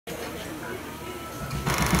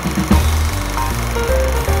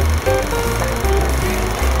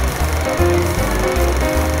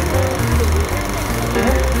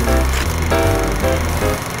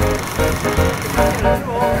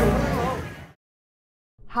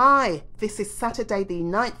Hi, this is Saturday the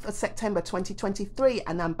 9th of September 2023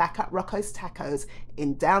 and I'm back at Rocco's Tacos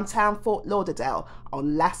in downtown Fort Lauderdale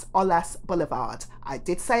on Las Olas Blvd. I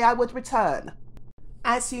did say I would return.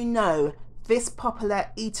 As you know, this popular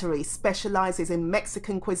eatery specializes in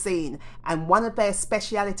Mexican cuisine and one of their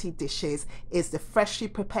specialty dishes is the freshly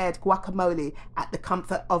prepared guacamole at the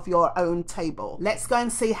comfort of your own table. Let's go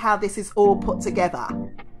and see how this is all put together.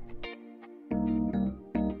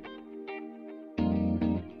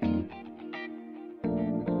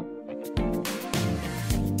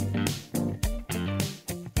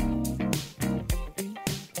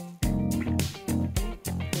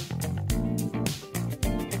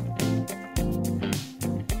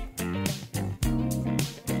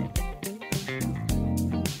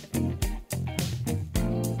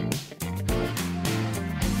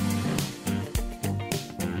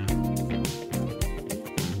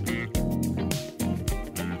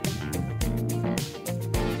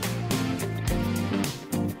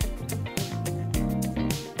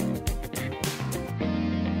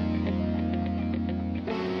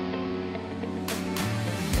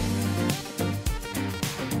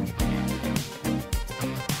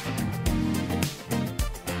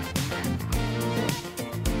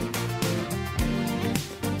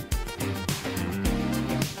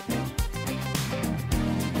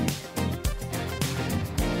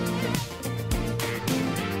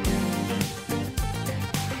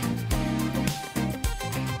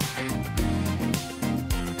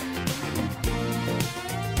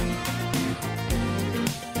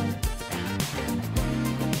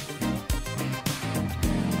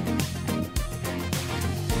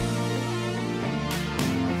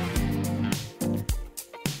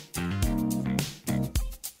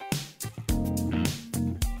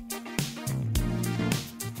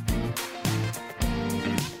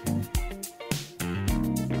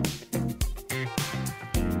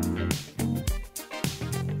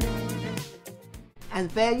 And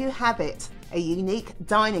there you have it, a unique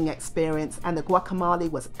dining experience, and the guacamole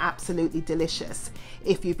was absolutely delicious.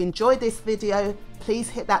 If you've enjoyed this video, please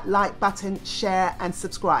hit that like button, share and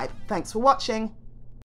subscribe. Thanks for watching.